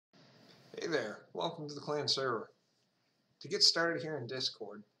Hey there, welcome to the clan server. To get started here in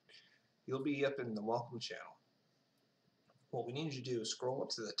Discord, you'll be up in the welcome channel. What we need you to do is scroll up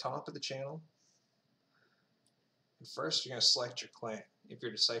to the top of the channel, and first you're going to select your clan. If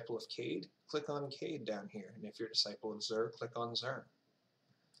you're a disciple of Cayde, click on Cayde down here, and if you're a disciple of Zer, click on Zer.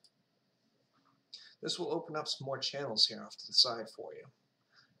 This will open up some more channels here off to the side for you.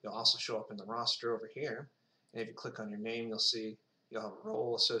 You'll also show up in the roster over here, and if you click on your name, you'll see you'll have a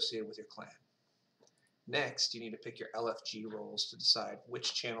role associated with your clan. Next, you need to pick your LFG roles to decide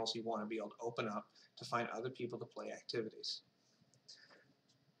which channels you want to be able to open up to find other people to play activities.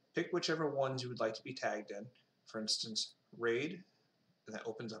 Pick whichever ones you would like to be tagged in. For instance, Raid, and that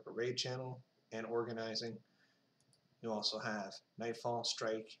opens up a Raid channel, and Organizing. You also have Nightfall,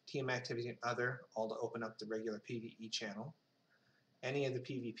 Strike, Team Activity, and Other, all to open up the regular PvE channel. Any of the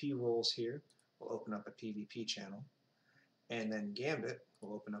PvP roles here will open up a PvP channel, and then Gambit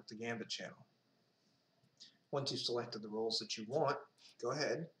will open up the Gambit channel. Once you've selected the roles that you want, go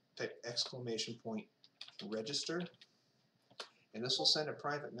ahead, type !register, and this will send a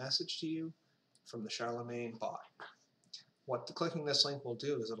private message to you from the Charlemagne bot. Clicking this link will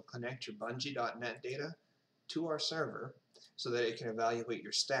do is it'll connect your Bungie.net data to our server so that it can evaluate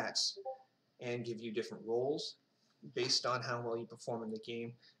your stats and give you different roles based on how well you perform in the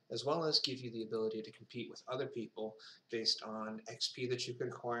game, as well as give you the ability to compete with other people based on XP that you can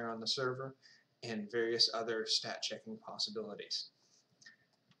acquire on the server and various other stat checking possibilities.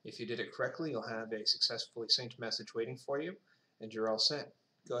 If you did it correctly, you'll have a successfully synced message waiting for you, and you're all set.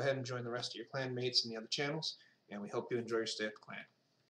 Go ahead and join the rest of your clan mates in the other channels, and we hope you enjoy your stay at the clan.